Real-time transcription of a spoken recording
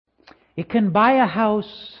It can buy a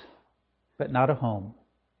house, but not a home.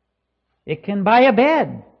 It can buy a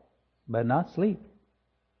bed, but not sleep.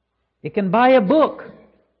 It can buy a book,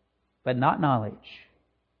 but not knowledge.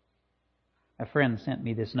 A friend sent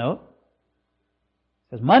me this note.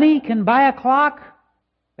 It says, money can buy a clock,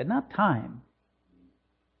 but not time.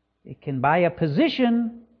 It can buy a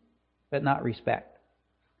position, but not respect.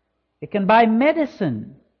 It can buy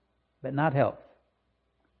medicine, but not health.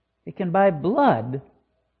 It can buy blood,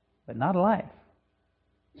 but not life.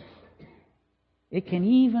 It can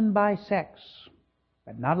even buy sex,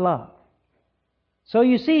 but not love. So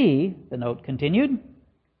you see, the note continued,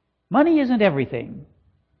 money isn't everything,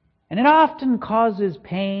 and it often causes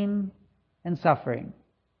pain and suffering.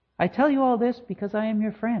 I tell you all this because I am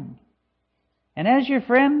your friend. And as your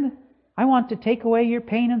friend, I want to take away your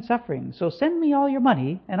pain and suffering. So send me all your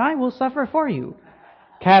money, and I will suffer for you.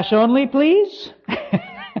 Cash only, please?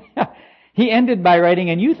 He ended by writing,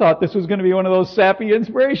 and you thought this was going to be one of those sappy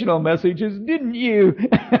inspirational messages, didn't you?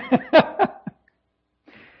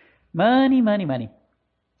 Money, money, money.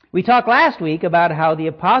 We talked last week about how the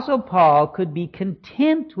Apostle Paul could be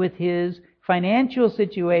content with his financial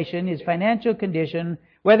situation, his financial condition,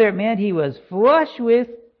 whether it meant he was flush with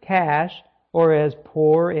cash or as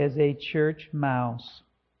poor as a church mouse.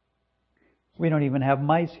 We don't even have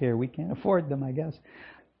mice here. We can't afford them, I guess.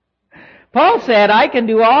 Paul said, I can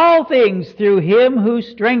do all things through Him who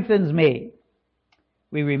strengthens me.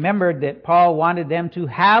 We remembered that Paul wanted them to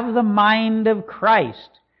have the mind of Christ,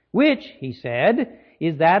 which, he said,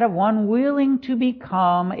 is that of one willing to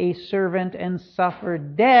become a servant and suffer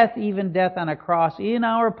death, even death on a cross in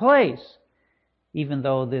our place, even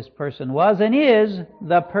though this person was and is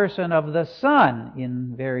the person of the Son,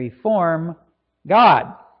 in very form,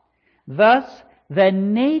 God. Thus, the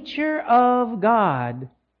nature of God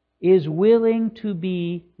is willing to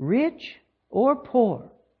be rich or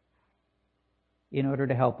poor in order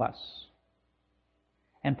to help us.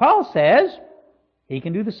 And Paul says he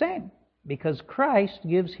can do the same because Christ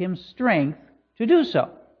gives him strength to do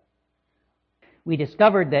so. We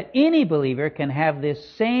discovered that any believer can have this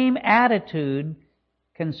same attitude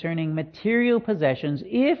concerning material possessions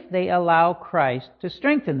if they allow Christ to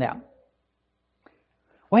strengthen them.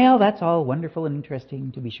 Well, that's all wonderful and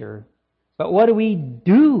interesting, to be sure. But what do we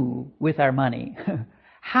do with our money?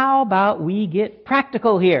 How about we get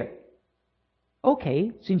practical here?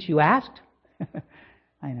 Okay, since you asked.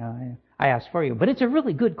 I know, I asked for you, but it's a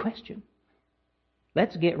really good question.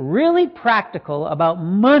 Let's get really practical about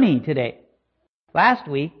money today. Last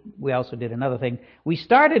week, we also did another thing. We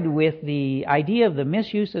started with the idea of the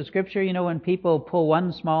misuse of Scripture. You know, when people pull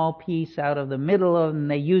one small piece out of the middle and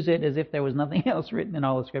they use it as if there was nothing else written in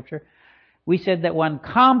all of Scripture. We said that one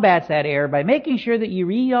combats that error by making sure that you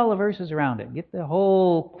read all the verses around it. Get the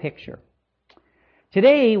whole picture.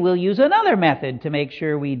 Today, we'll use another method to make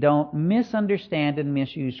sure we don't misunderstand and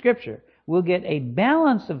misuse Scripture. We'll get a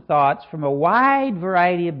balance of thoughts from a wide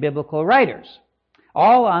variety of biblical writers,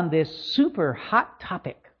 all on this super hot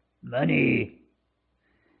topic, money.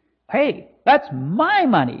 Hey, that's my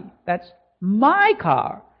money. That's my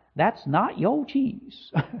car. That's not your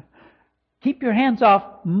cheese. Keep your hands off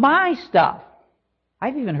my stuff.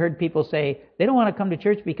 I've even heard people say they don't want to come to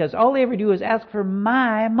church because all they ever do is ask for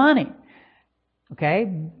my money.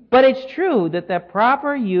 Okay? But it's true that the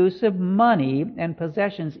proper use of money and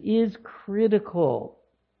possessions is critical.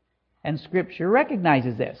 And Scripture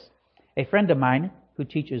recognizes this. A friend of mine who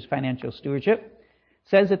teaches financial stewardship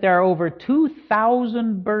says that there are over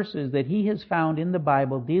 2,000 verses that he has found in the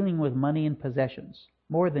Bible dealing with money and possessions.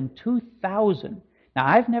 More than 2,000. Now,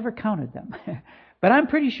 I've never counted them, but I'm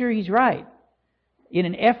pretty sure he's right. In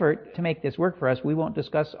an effort to make this work for us, we won't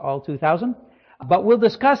discuss all 2,000, but we'll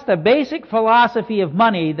discuss the basic philosophy of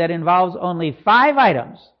money that involves only 5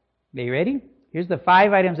 items. Are you ready? Here's the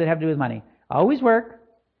 5 items that have to do with money. Always work,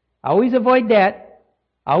 always avoid debt,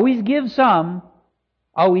 always give some,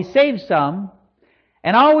 always save some,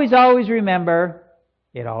 and always remember,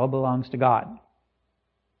 it all belongs to God.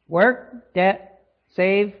 Work, debt,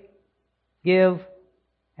 save, give,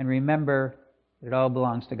 and remember that it all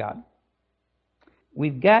belongs to God.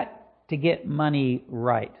 We've got to get money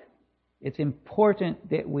right. It's important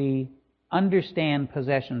that we understand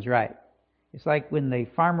possessions right. It's like when the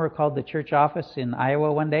farmer called the church office in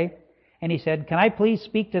Iowa one day, and he said, "Can I please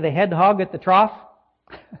speak to the head hog at the trough?"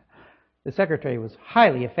 The secretary was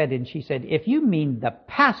highly offended, and she said, "If you mean the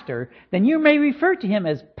pastor, then you may refer to him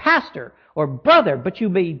as pastor or brother, but you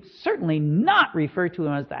may certainly not refer to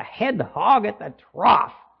him as the head hog at the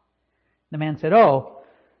trough." The man said, "Oh,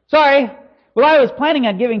 sorry. Well, I was planning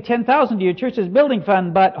on giving $10,000 to your church's building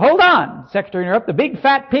fund, but hold on." The secretary interrupted. "The big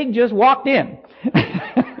fat pig just walked in."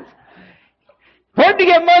 to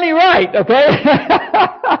get money right, okay?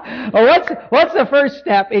 Well, what's the first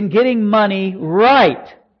step in getting money right?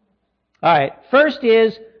 All right. First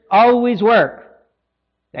is always work.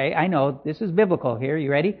 Okay, I know this is biblical here. You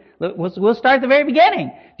ready? We'll start at the very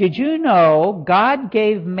beginning. Did you know God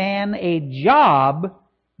gave man a job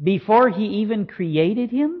before He even created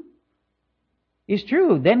him? It's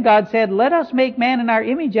true. Then God said, "Let us make man in our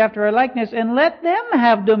image after our likeness, and let them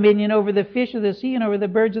have dominion over the fish of the sea, and over the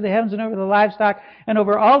birds of the heavens, and over the livestock, and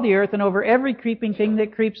over all the earth, and over every creeping thing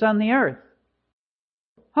that creeps on the earth."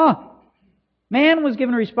 Man was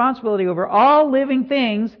given responsibility over all living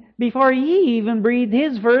things before he even breathed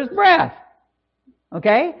his first breath.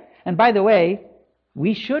 Okay? And by the way,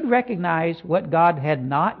 we should recognize what God had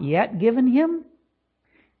not yet given him.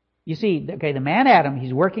 You see, okay, the man Adam,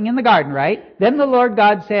 he's working in the garden, right? Then the Lord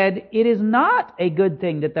God said, "It is not a good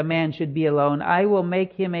thing that the man should be alone. I will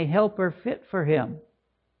make him a helper fit for him."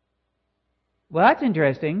 Well, that's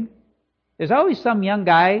interesting. There's always some young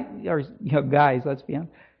guy, or guys, let's be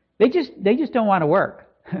honest. They just don't want to work.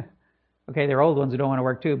 Okay, there are old ones who don't want to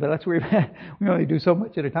work too, but that's where we only do so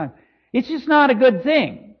much at a time. It's just not a good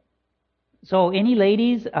thing. So any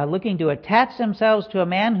ladies looking to attach themselves to a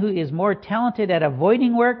man who is more talented at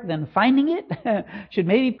avoiding work than finding it should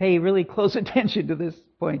maybe pay really close attention to this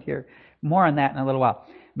point here. More on that in a little while.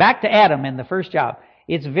 Back to Adam and the first job.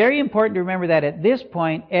 It's very important to remember that at this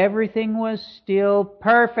point, everything was still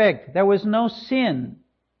perfect. There was no sin.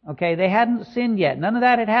 Okay, they hadn't sinned yet. None of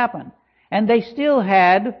that had happened. And they still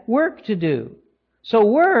had work to do. So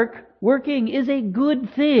working is a good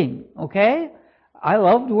thing. Okay? I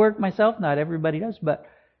love to work myself. Not everybody does, but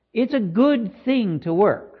it's a good thing to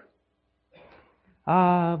work.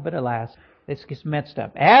 But alas, it's just messed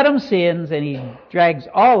up. Adam sins and he drags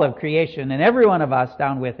all of creation and every one of us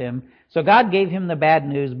down with him. So God gave him the bad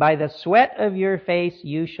news. "By the sweat of your face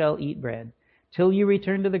you shall eat bread, till you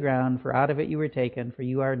return to the ground, for out of it you were taken, for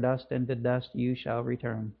you are dust, and to dust you shall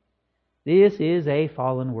return." This is a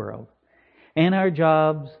fallen world. And our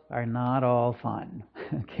jobs are not all fun.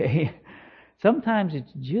 Okay? Sometimes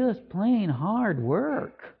it's just plain hard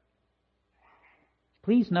work.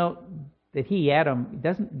 Please note that Adam,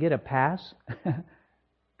 doesn't get a pass.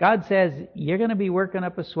 God says, you're going to be working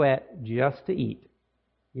up a sweat just to eat.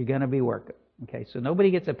 You're going to be working. Okay, so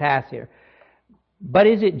nobody gets a pass here. But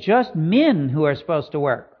is it just men who are supposed to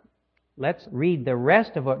work? Let's read the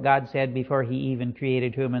rest of what God said before He even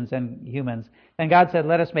created humans. And God said,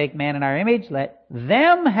 "Let us make man in our image. Let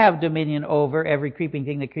them have dominion over every creeping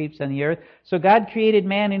thing that creeps on the earth." So God created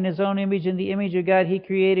man in His own image. In the image of God, He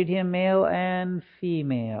created him, male and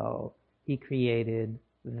female. He created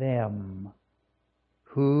them.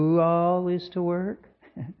 Who all is to work?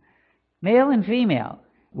 Male and female.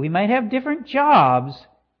 We might have different jobs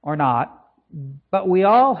or not, but we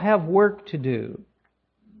all have work to do.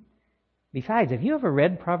 Besides, have you ever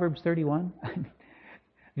read Proverbs 31?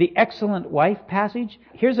 The excellent wife passage?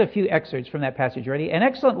 Here's a few excerpts from that passage. Ready? "An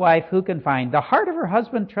excellent wife who can find? The heart of her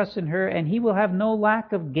husband trusts in her, and he will have no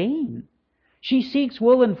lack of gain. She seeks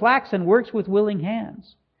wool and flax and works with willing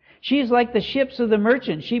hands. She is like the ships of the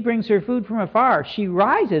merchant. She brings her food from afar. She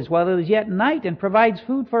rises while it is yet night and provides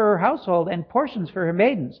food for her household and portions for her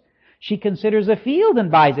maidens. She considers a field and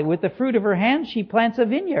buys it. With the fruit of her hands she plants a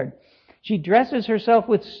vineyard. She dresses herself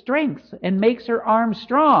with strength and makes her arms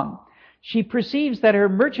strong. She perceives that her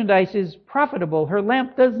merchandise is profitable. Her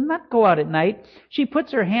lamp does not go out at night. She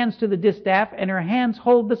puts her hands to the distaff, and her hands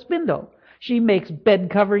hold the spindle. She makes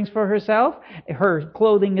bed coverings for herself. Her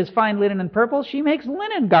clothing is fine linen and purple. She makes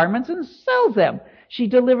linen garments and sells them. She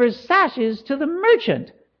delivers sashes to the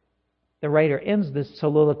merchant." The writer ends this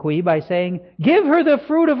soliloquy by saying, "Give her the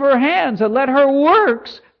fruit of her hands, and let her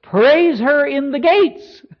works praise her in the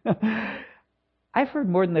gates." I've heard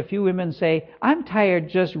more than a few women say, "I'm tired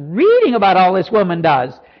just reading about all this woman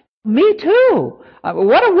does." Me too.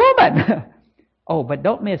 What a woman. Oh, but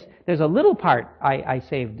don't miss, there's a little part, I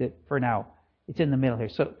saved it for now. It's in the middle here.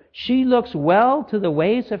 So, "She looks well to the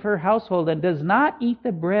ways of her household and does not eat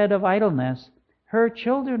the bread of idleness. Her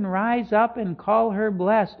children rise up and call her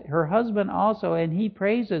blessed, her husband also, and he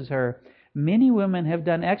praises her. Many women have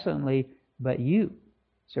done excellently, but you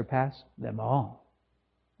surpass them all."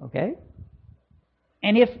 Okay?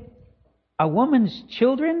 And if a woman's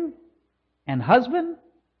children and husband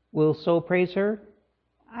will so praise her,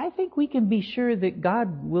 I think we can be sure that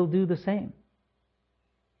God will do the same.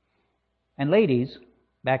 And ladies,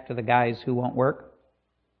 back to the guys who won't work,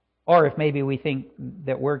 or if maybe we think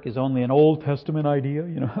that work is only an Old Testament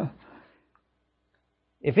idea,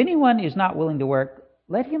 If anyone is not willing to work,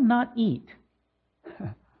 let him not eat.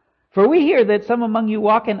 For we hear that some among you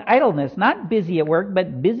walk in idleness, not busy at work,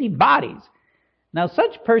 but busy bodies. Now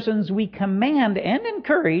such persons we command and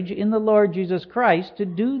encourage in the Lord Jesus Christ to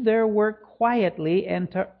do their work quietly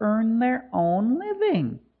and to earn their own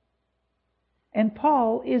living. And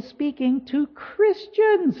Paul is speaking to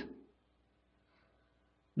Christians.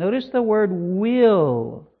 Notice the word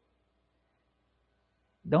will.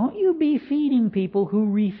 Don't you be feeding people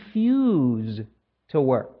who refuse to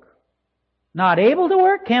work. Not able to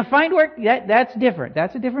work, can't find work, that's different.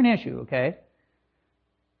 That's a different issue, okay?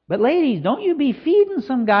 But ladies, don't you be feeding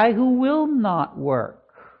some guy who will not work.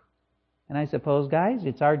 And I suppose, guys,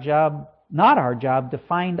 it's our job, not our job, to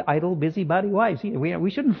find idle, busybody wives.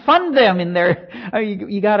 We shouldn't fund them in their...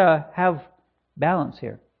 You got to have balance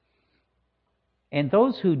here. And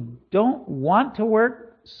those who don't want to work,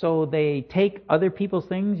 so they take other people's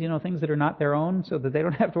things, things that are not their own, so that they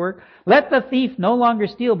don't have to work. Let the thief no longer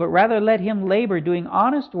steal, but rather let him labor, doing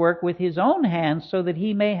honest work with his own hands, so that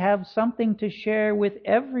he may have something to share with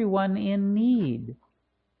everyone in need.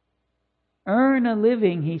 Earn a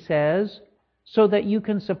living, he says, so that you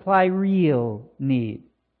can supply real need.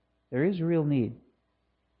 There is real need.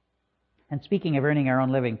 And speaking of earning our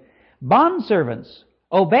own living, bondservants,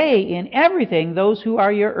 obey in everything those who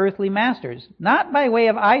are your earthly masters, not by way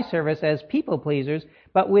of eye service as people pleasers,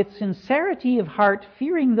 but with sincerity of heart,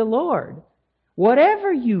 fearing the Lord.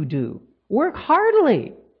 Whatever you do, work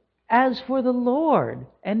heartily, as for the Lord,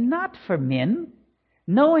 and not for men,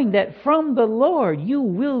 knowing that from the Lord you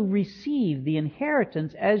will receive the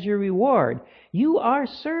inheritance as your reward. You are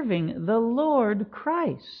serving the Lord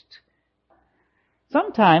Christ.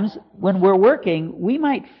 Sometimes, when we're working, we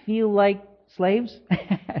might feel like slaves.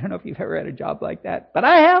 I don't know if you've ever had a job like that, but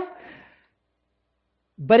I have.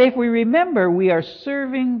 But if we remember we are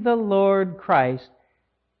serving the Lord Christ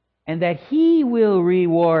and that He will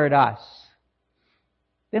reward us,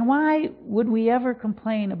 then why would we ever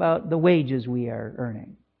complain about the wages we are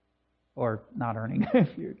earning? Or not earning.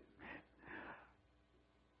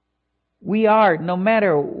 We are, no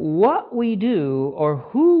matter what we do or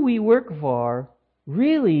who we work for,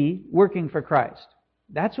 really working for Christ.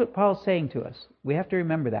 That's what Paul's saying to us. We have to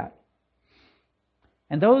remember that.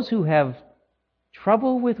 And those who have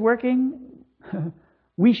trouble with working,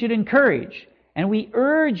 we should encourage. And we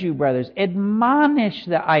urge you, brothers, admonish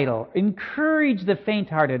the idle, encourage the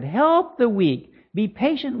faint-hearted, help the weak, be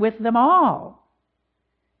patient with them all.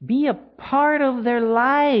 Be a part of their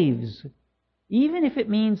lives, even if it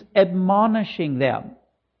means admonishing them.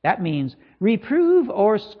 That means reprove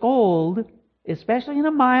or scold, especially in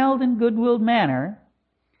a mild and good-willed manner.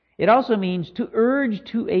 It also means to urge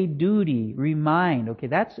to a duty, remind. Okay,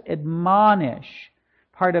 that's admonish.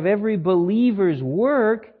 Part of every believer's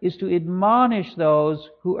work is to admonish those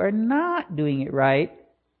who are not doing it right,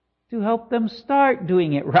 to help them start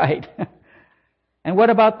doing it right. And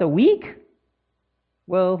what about the weak?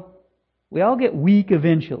 Well, we all get weak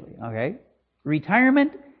eventually, okay?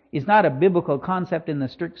 Retirement is not a biblical concept in the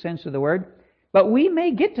strict sense of the word, but we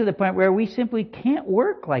may get to the point where we simply can't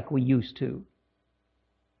work like we used to.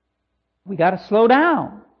 We got to slow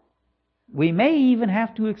down. We may even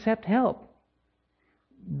have to accept help.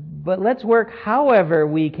 But let's work however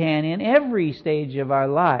we can in every stage of our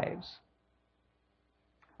lives.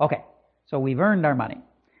 Okay, so we've earned our money.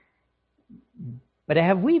 But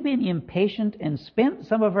have we been impatient and spent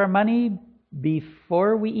some of our money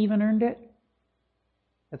before we even earned it?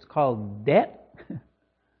 That's called debt.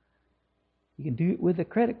 You can do it with a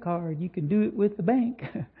credit card. You can do it with the bank.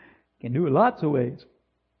 You can do it lots of ways.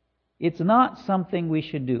 It's not something we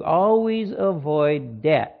should do. Always avoid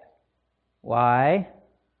debt. Why?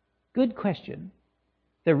 Good question.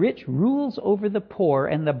 The rich rules over the poor,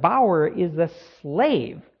 and the borrower is the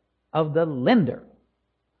slave of the lender.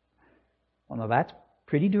 Well, now that's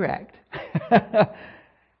pretty direct.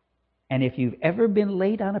 And if you've ever been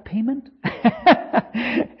late on a payment,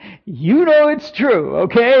 you know it's true,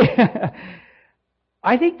 okay?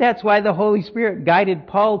 I think that's why the Holy Spirit guided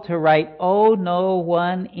Paul to write, "Owe no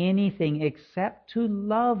one anything except to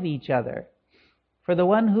love each other. For the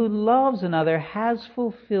one who loves another has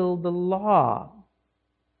fulfilled the law."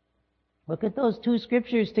 Look at those two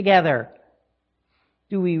scriptures together.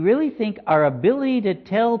 Do we really think our ability to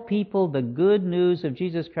tell people the good news of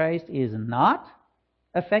Jesus Christ is not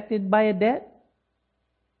affected by a debt?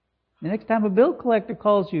 The next time a bill collector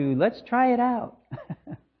calls you, let's try it out.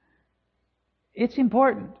 It's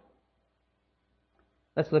important.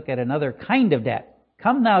 Let's look at another kind of debt.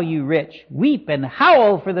 Come now, you rich, weep and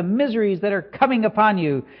howl for the miseries that are coming upon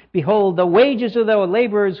you. Behold, the wages of the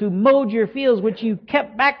laborers who mowed your fields, which you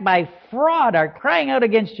kept back by fraud, are crying out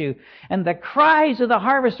against you. And the cries of the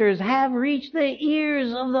harvesters have reached the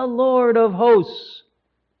ears of the Lord of hosts.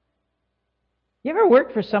 You ever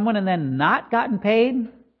worked for someone and then not gotten paid?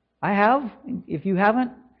 I have. If you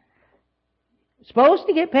haven't, supposed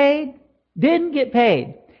to get paid, didn't get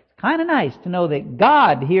paid. It's kind of nice to know that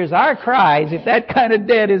God hears our cries if that kind of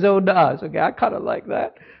debt is owed to us. Okay, I kind of like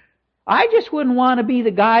that. I just wouldn't want to be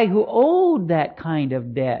the guy who owed that kind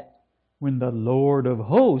of debt when the Lord of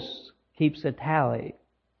hosts keeps a tally.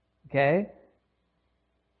 Okay?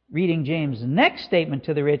 Reading James' next statement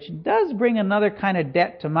to the rich does bring another kind of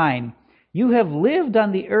debt to mind. You have lived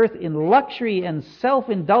on the earth in luxury and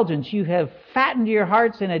self-indulgence. You have fattened your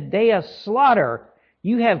hearts in a day of slaughter.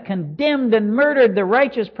 You have condemned and murdered the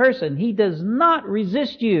righteous person. He does not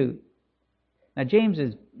resist you. Now James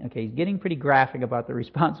is, he's getting pretty graphic about the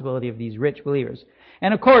responsibility of these rich believers.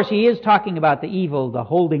 And of course he is talking about the evil, the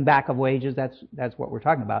holding back of wages. That's what we're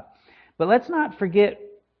talking about. But let's not forget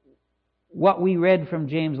what we read from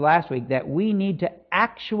James last week, that we need to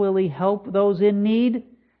actually help those in need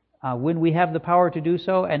when we have the power to do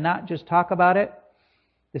so and not just talk about it.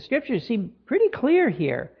 The scriptures seem pretty clear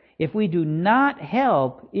here. If we do not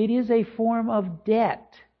help, it is a form of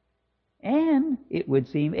debt. And it would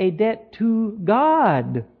seem a debt to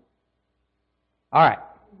God. All right.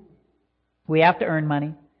 We have to earn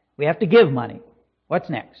money. We have to give money.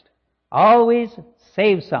 What's next? Always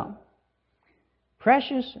save some.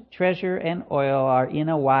 Precious treasure and oil are in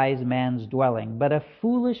a wise man's dwelling, but a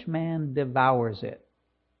foolish man devours it.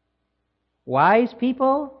 Wise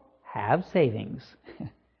people have savings.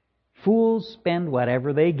 Fools spend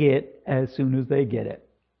whatever they get as soon as they get it.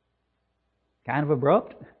 Kind of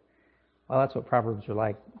abrupt? Well, that's what Proverbs are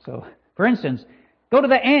like. So, for instance, go to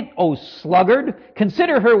the ant, O sluggard.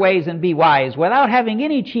 Consider her ways and be wise. Without having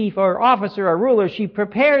any chief or officer or ruler, she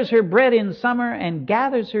prepares her bread in summer and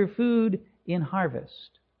gathers her food in harvest.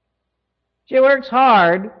 She works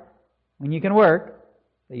hard when you can work.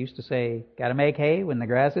 They used to say, gotta make hay when the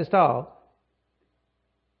grass is tall.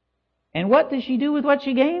 And what does she do with what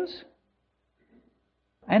she gains?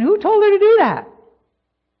 And who told her to do that?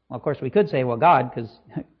 Well, of course, we could say, well, God, because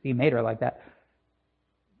He made her like that.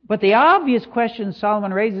 But the obvious question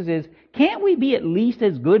Solomon raises is, can't we be at least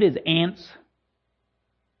as good as ants?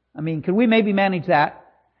 I mean, could we maybe manage that?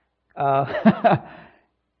 And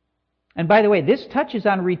by the way, this touches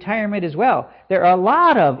on retirement as well. There are a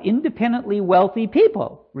lot of independently wealthy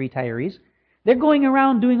people, retirees. They're going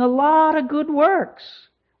around doing a lot of good works.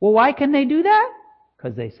 Well, why can they do that?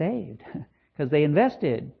 Because they saved. Because they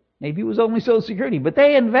invested. Maybe it was only Social Security, but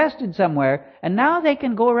they invested somewhere, and now they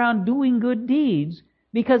can go around doing good deeds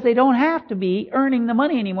because they don't have to be earning the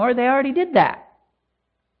money anymore. They already did that.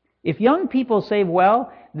 If young people save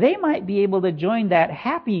well, they might be able to join that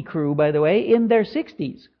happy crew, by the way, in their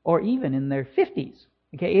 60s or even in their 50s.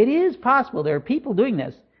 Okay, it is possible. There are people doing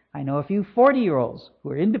this. I know a few 40-year-olds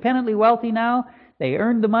who are independently wealthy now. They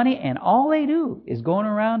earn the money, and all they do is going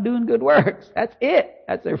around doing good works. That's it.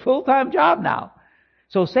 That's their full-time job now.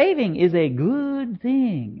 So saving is a good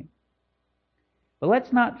thing. But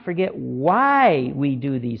let's not forget why we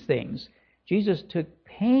do these things. Jesus took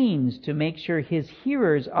pains to make sure His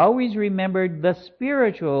hearers always remembered the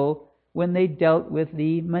spiritual when they dealt with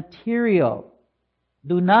the material.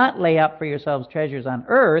 Do not lay up for yourselves treasures on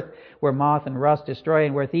earth, where moth and rust destroy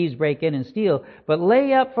and where thieves break in and steal, but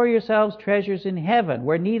lay up for yourselves treasures in heaven,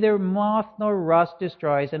 where neither moth nor rust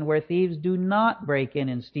destroys and where thieves do not break in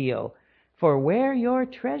and steal. For where your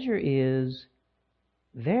treasure is,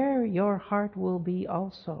 there your heart will be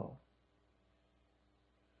also.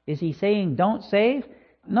 Is He saying don't save?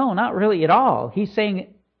 No, not really at all. He's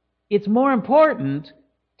saying it's more important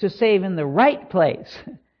to save in the right place.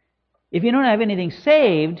 If you don't have anything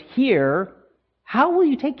saved here, how will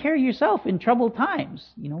you take care of yourself in troubled times?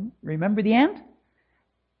 Remember the end?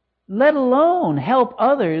 Let alone help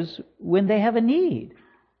others when they have a need.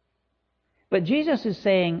 But Jesus is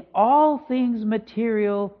saying all things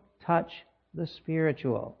material touch the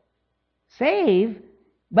spiritual. Save,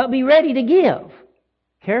 but be ready to give.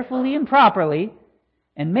 Carefully and properly.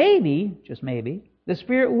 And maybe, just maybe, the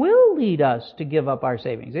Spirit will lead us to give up our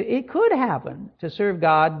savings. It could happen to serve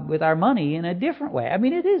God with our money in a different way. I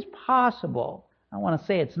mean, it is possible. I don't want to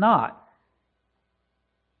say it's not.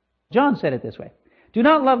 John said it this way. Do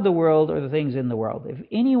not love the world or the things in the world. If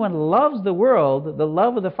anyone loves the world, the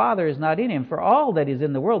love of the Father is not in him. For all that is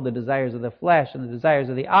in the world, the desires of the flesh and the desires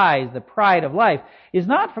of the eyes, the pride of life, is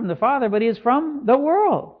not from the Father, but is from the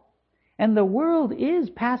world. And the world is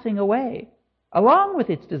passing away, along with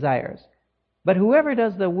its desires. But whoever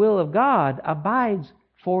does the will of God abides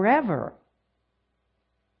forever.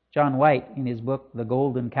 John White, in his book, The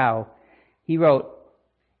Golden Cow, he wrote,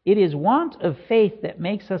 "It is want of faith that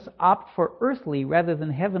makes us opt for earthly rather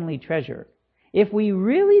than heavenly treasure. If we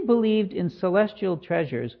really believed in celestial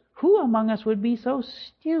treasures, who among us would be so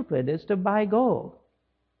stupid as to buy gold?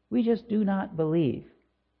 We just do not believe.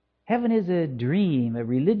 Heaven is a dream, a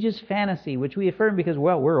religious fantasy, which we affirm because,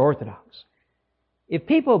 well, we're Orthodox. If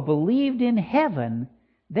people believed in heaven,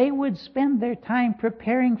 they would spend their time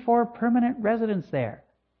preparing for permanent residence there.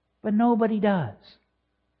 But nobody does.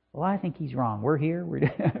 Well, I think he's wrong. We're here.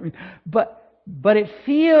 But it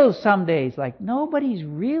feels some days like nobody's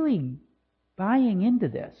really buying into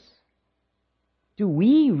this. Do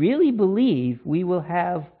we really believe we will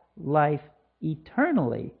have life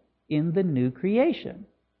eternally in the new creation?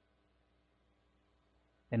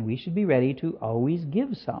 Then we should be ready to always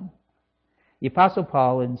give some. The Apostle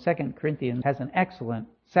Paul in 2 Corinthians has an excellent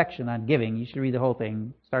section on giving. You should read the whole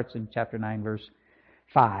thing. It starts in chapter 9, verse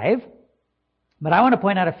 5. But I want to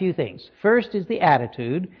point out a few things. First is the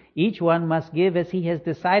attitude. Each one must give as he has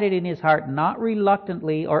decided in his heart, not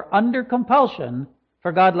reluctantly or under compulsion,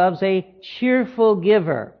 for God loves a cheerful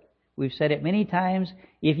giver. We've said it many times.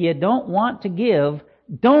 If you don't want to give,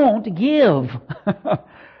 don't give.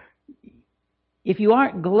 If you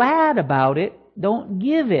aren't glad about it, don't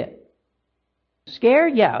give it.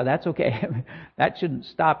 Scared? Yeah, that's okay. That shouldn't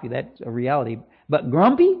stop you. That's a reality. But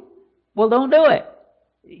grumpy? Well, don't do it.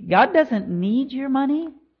 God doesn't need your money.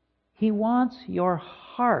 He wants your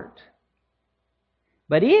heart.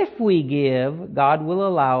 But if we give, God will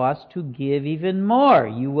allow us to give even more.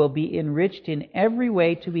 You will be enriched in every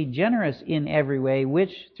way to be generous in every way,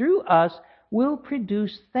 which through us will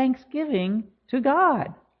produce thanksgiving to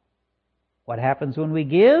God. What happens when we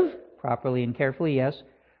give? Properly and carefully, yes.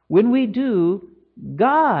 When we do,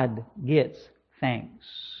 God gets thanks.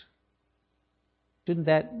 Shouldn't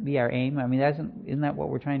that be our aim? I mean, isn't that what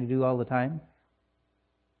we're trying to do all the time?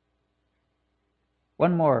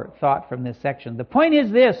 One more thought from this section. The point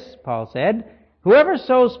is this, Paul said, whoever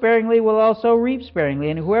sows sparingly will also reap sparingly,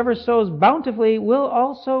 and whoever sows bountifully will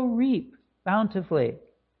also reap bountifully.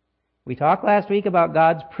 We talked last week about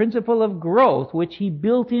God's principle of growth, which He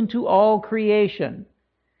built into all creation.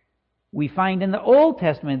 We find in the Old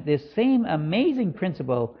Testament this same amazing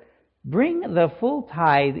principle. Bring the full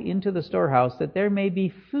tithe into the storehouse, that there may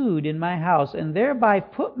be food in my house, and thereby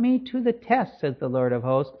put me to the test, says the Lord of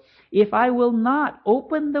hosts, if I will not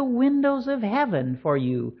open the windows of heaven for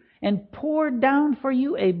you, and pour down for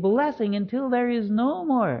you a blessing until there is no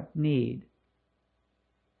more need.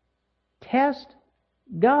 Test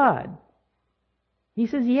God. He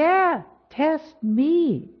says, yeah, test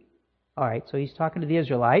me. All right, so he's talking to the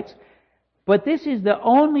Israelites. But this is the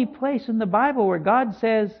only place in the Bible where God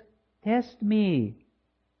says, test me.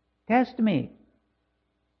 Test me.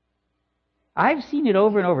 I've seen it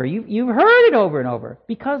over and over. You've heard it over and over.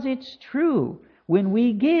 Because it's true. When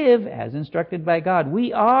we give, as instructed by God,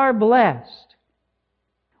 we are blessed.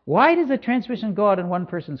 Why does the transmission go out in one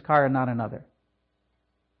person's car and not another?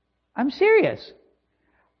 I'm serious.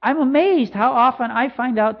 I'm amazed how often I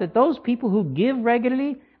find out that those people who give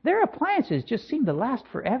regularly, their appliances just seem to last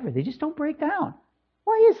forever. They just don't break down.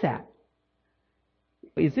 Why is that?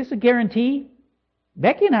 Is this a guarantee?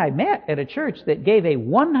 Becky and I met at a church that gave a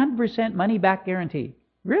 100% money-back guarantee.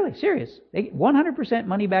 Really, serious. 100%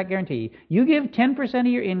 money-back guarantee. You give 10% of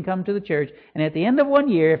your income to the church, and at the end of 1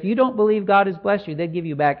 year, if you don't believe God has blessed you, they'd give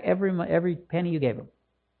you back every penny you gave them.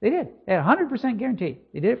 They did. They had a 100% guarantee.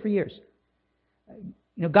 They did it for years.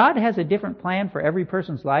 You know, God has a different plan for every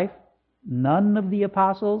person's life. None of the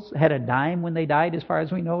apostles had a dime when they died, as far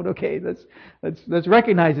as we know. Okay, let's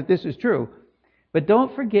recognize that this is true. But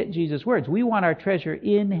don't forget Jesus' words. We want our treasure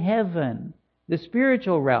in heaven, the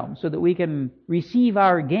spiritual realm, so that we can receive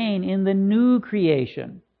our gain in the new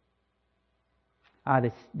creation.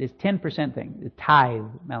 This 10% thing, the tithe,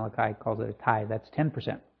 Malachi calls it a tithe, that's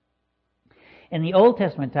 10%. In the Old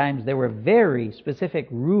Testament times, there were very specific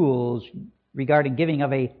rules regarding giving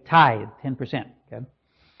of a tithe, 10%. Okay?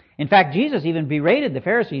 In fact, Jesus even berated the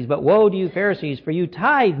Pharisees, but woe to you Pharisees, for you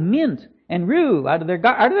tithe mint and rue out of their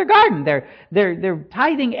garden. They're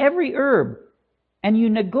tithing every herb, and you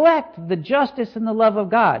neglect the justice and the love of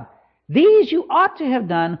God. These you ought to have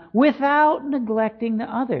done without neglecting the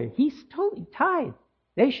other. He's totally tithe.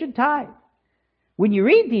 They should tithe. When you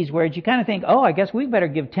read these words, you kind of think, oh, I guess we better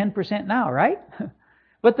give 10% now, right?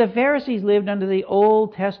 But the Pharisees lived under the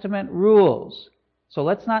Old Testament rules. So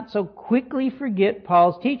let's not so quickly forget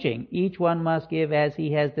Paul's teaching. Each one must give as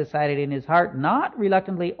he has decided in his heart, not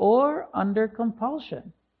reluctantly or under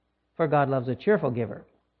compulsion. For God loves a cheerful giver.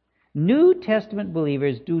 New Testament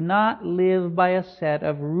believers do not live by a set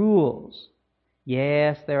of rules.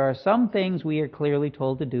 Yes, there are some things we are clearly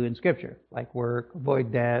told to do in Scripture, like work,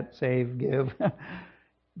 avoid debt, save, give.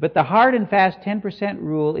 But the hard and fast 10%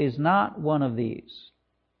 rule is not one of these.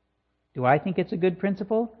 Do I think it's a good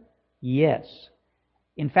principle? Yes.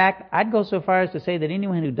 In fact, I'd go so far as to say that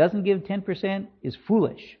anyone who doesn't give 10% is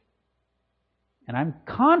foolish. And I'm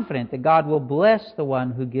confident that God will bless the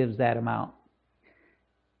one who gives that amount.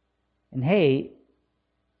 And hey,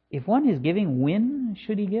 if one is giving, when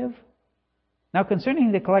should he give? Now,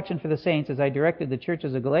 concerning the collection for the saints, as I directed the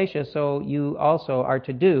churches of Galatia, so you also are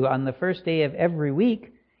to do. On the first day of every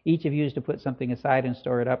week, each of you is to put something aside and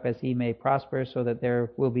store it up as he may prosper, so that there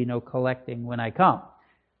will be no collecting when I come.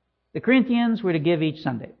 The Corinthians were to give each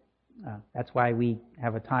Sunday. That's why we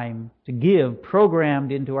have a time to give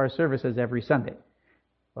programmed into our services every Sunday.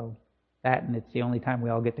 Well, that, and it's the only time we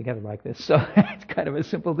all get together like this, so it's kind of a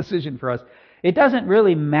simple decision for us. It doesn't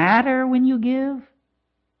really matter when you give,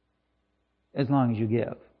 as long as you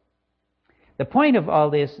give. The point of all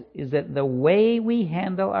this is that the way we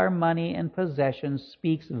handle our money and possessions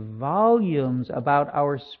speaks volumes about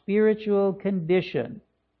our spiritual condition.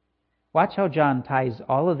 Watch how John ties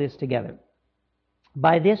all of this together.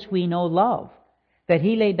 By this we know love, that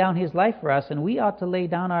he laid down his life for us, and we ought to lay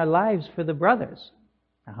down our lives for the brothers.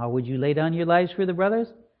 Now, how would you lay down your lives for the brothers?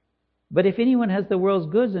 But if anyone has the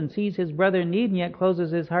world's goods and sees his brother in need and yet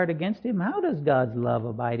closes his heart against him, how does God's love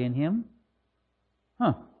abide in him?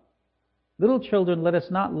 Little children, let us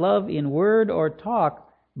not love in word or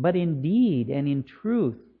talk, but in deed and in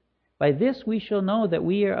truth. By this we shall know that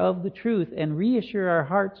we are of the truth, and reassure our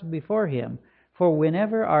hearts before him. For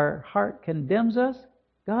whenever our heart condemns us,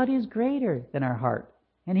 God is greater than our heart,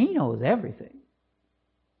 and he knows everything.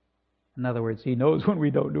 In other words, he knows when we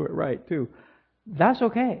don't do it right, too. That's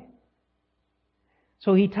okay.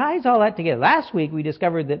 So he ties all that together. Last week we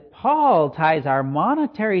discovered that Paul ties our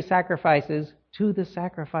monetary sacrifices to the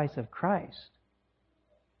sacrifice of Christ.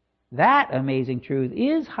 That amazing truth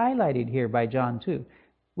is highlighted here by John too,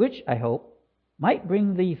 which I hope might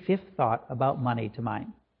bring the fifth thought about money to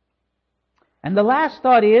mind. And the last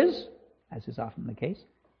thought is, as is often the case,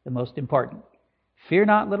 the most important. Fear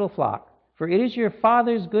not, little flock, for it is your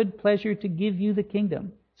Father's good pleasure to give you the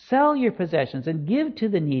kingdom. Sell your possessions and give to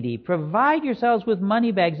the needy. Provide yourselves with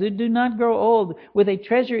money bags that do not grow old, with a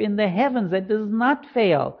treasure in the heavens that does not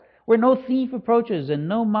fail, where no thief approaches and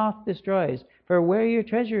no moth destroys. For where your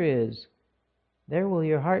treasure is, there will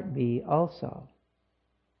your heart be also.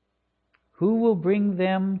 Who will bring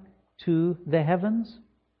them to the heavens?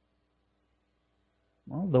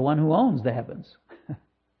 Well, the one who owns the heavens.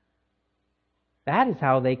 That is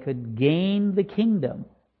how they could gain the kingdom.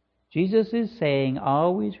 Jesus is saying,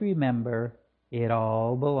 always remember, it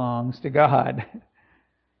all belongs to God.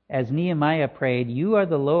 As Nehemiah prayed, you are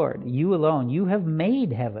the Lord, you alone. You have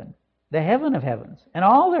made heaven, the heaven of heavens, and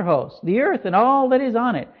all their hosts, the earth and all that is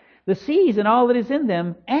on it, the seas and all that is in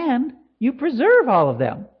them, and you preserve all of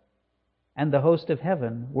them. And the host of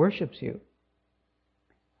heaven worships you.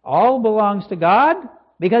 All belongs to God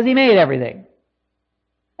because he made everything.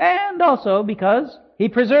 And also because he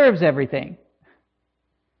preserves everything.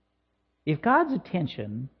 If God's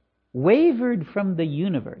attention wavered from the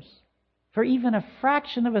universe for even a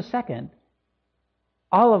fraction of a second,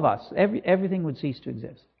 all of us, everything would cease to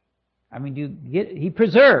exist. I mean, he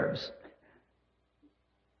preserves.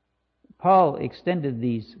 Paul extended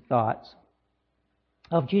these thoughts.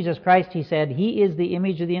 Of Jesus Christ, he said, he is the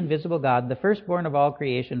image of the invisible God, the firstborn of all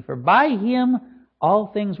creation. For by him all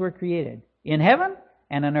things were created, in heaven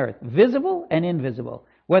and on earth, visible and invisible.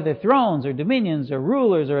 Whether thrones or dominions or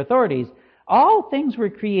rulers or authorities, all things were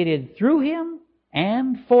created through him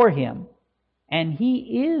and for him. And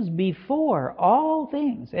he is before all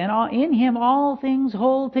things, and in him all things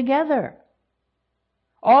hold together.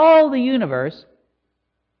 All the universe,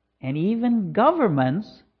 and even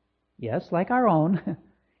governments, yes, like our own,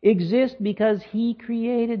 exist because he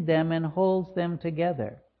created them and holds them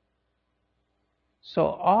together. So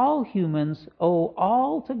all humans owe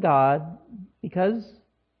all to God because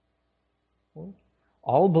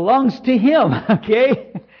all belongs to him,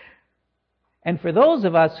 okay? And for those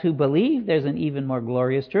of us who believe, there's an even more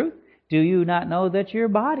glorious truth. Do you not know that your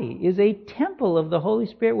body is a temple of the Holy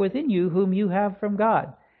Spirit within you, whom you have from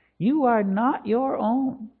God? You are not your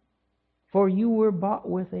own, for you were bought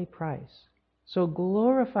with a price. So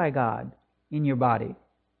glorify God in your body.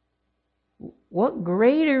 What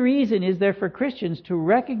greater reason is there for Christians to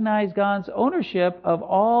recognize God's ownership of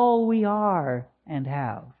all we are and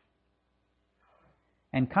have?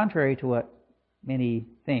 And contrary to what many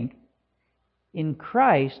think, in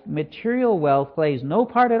Christ, material wealth plays no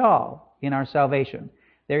part at all in our salvation.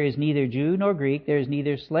 There is neither Jew nor Greek, there is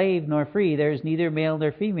neither slave nor free, there is neither male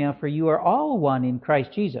nor female, for you are all one in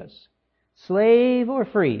Christ Jesus. Slave or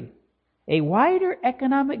free, A wider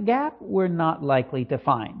economic gap we're not likely to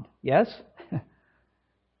find, yes?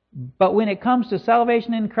 But when it comes to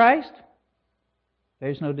salvation in Christ,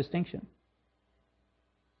 there's no distinction.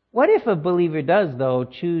 What if a believer does, though,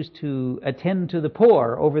 choose to attend to the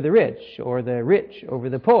poor over the rich, or the rich over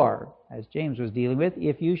the poor, as James was dealing with?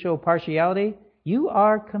 If you show partiality, you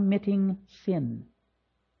are committing sin.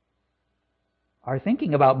 Our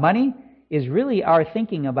thinking about money is really our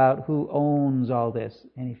thinking about who owns all this.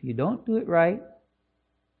 And if you don't do it right,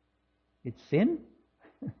 it's sin.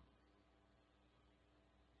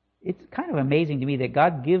 It's kind of amazing to me that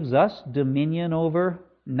God gives us dominion over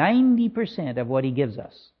 90% of what He gives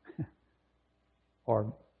us.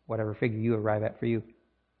 Or whatever figure you arrive at for you.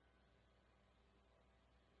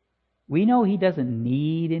 We know He doesn't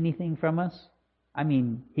need anything from us. I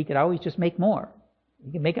mean, He could always just make more.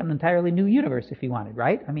 He could make an entirely new universe if He wanted,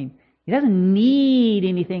 right? I mean, He doesn't need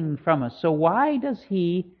anything from us. So why does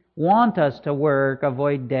He want us to work,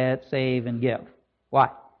 avoid debt, save, and give?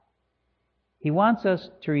 Why? He wants us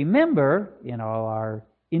to remember in all our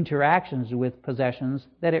interactions with possessions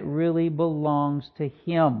that it really belongs to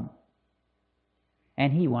Him.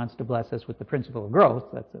 And He wants to bless us with the principle of growth.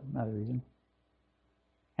 That's another reason.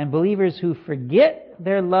 And believers who forget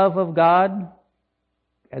their love of God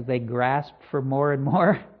as they grasp for more and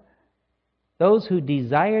more, those who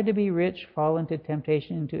desire to be rich fall into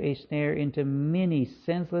temptation, into a snare, into many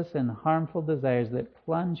senseless and harmful desires that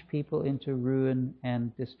plunge people into ruin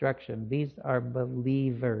and destruction. These are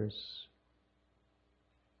believers.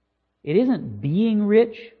 It isn't being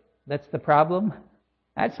rich that's the problem.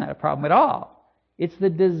 That's not a problem at all. It's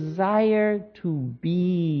the desire to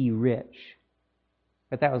be rich.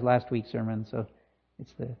 But that was last week's sermon, so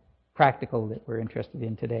it's the practical that we're interested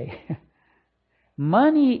in today.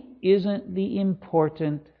 Money isn't the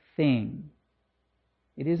important thing.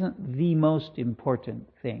 It isn't the most important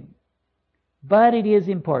thing. But it is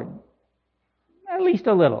important. At least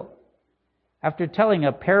a little. After telling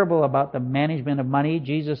a parable about the management of money,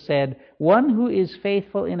 Jesus said, "One who is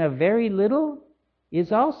faithful in a very little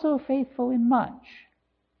is also faithful in much.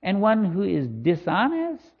 And one who is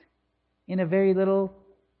dishonest in a very little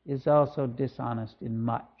is also dishonest in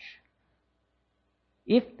much.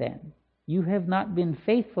 If then you have not been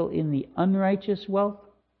faithful in the unrighteous wealth,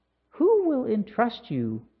 who will entrust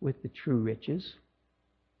you with the true riches?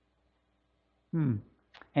 And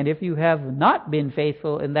if you have not been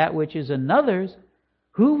faithful in that which is another's,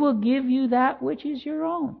 who will give you that which is your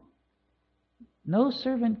own? No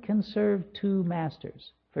servant can serve two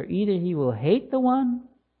masters, for either he will hate the one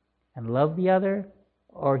and love the other,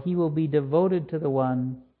 or he will be devoted to the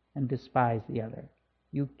one and despise the other.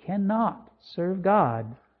 You cannot serve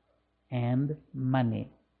God and money."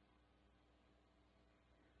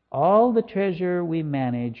 All the treasure we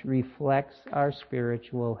manage reflects our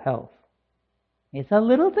spiritual health. It's a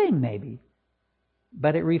little thing, maybe,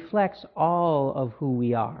 but it reflects all of who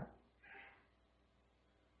we are.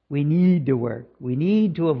 We need to work. We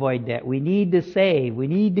need to avoid debt. We need to save. We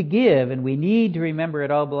need to give. And we need to remember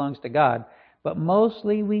it all belongs to God. But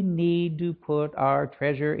mostly we need to put our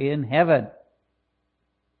treasure in heaven.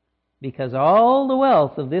 Because all the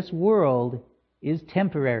wealth of this world is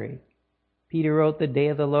temporary. Peter wrote, "The day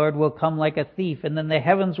of the Lord will come like a thief, and then the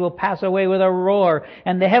heavens will pass away with a roar,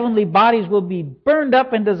 and the heavenly bodies will be burned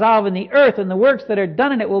up and dissolved in the earth, and the works that are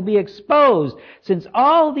done in it will be exposed. Since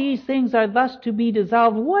all these things are thus to be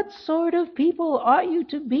dissolved, what sort of people ought you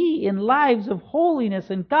to be in lives of holiness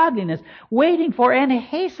and godliness, waiting for and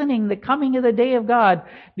hastening the coming of the day of God,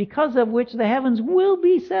 because of which the heavens will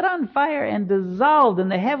be set on fire and dissolved,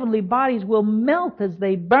 and the heavenly bodies will melt as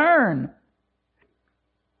they burn?"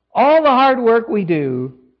 All the hard work we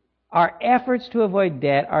do, our efforts to avoid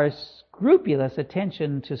debt, our scrupulous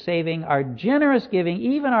attention to saving, our generous giving,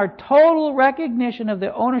 even our total recognition of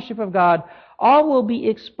the ownership of God, all will be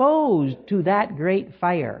exposed to that great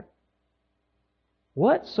fire.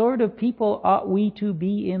 What sort of people ought we to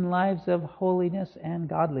be in lives of holiness and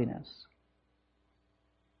godliness?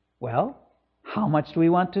 Well, how much do we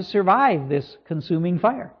want to survive this consuming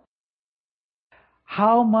fire?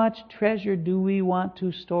 How much treasure do we want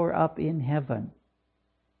to store up in heaven?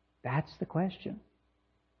 That's the question.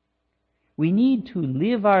 We need to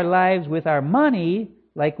live our lives with our money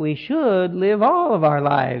like we should live all of our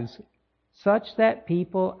lives, such that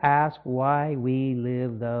people ask why we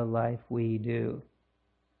live the life we do.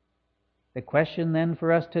 The question then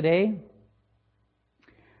for us today,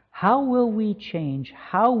 how will we change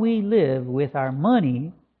how we live with our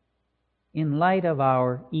money in light of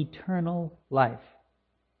our eternal life?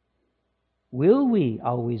 Will we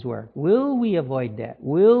always work? Will we avoid debt?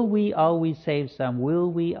 Will we always save some?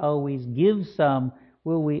 Will we always give some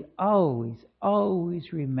will we always,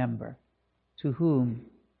 always remember to whom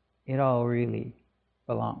it all really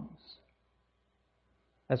belongs.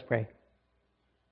 Let's pray.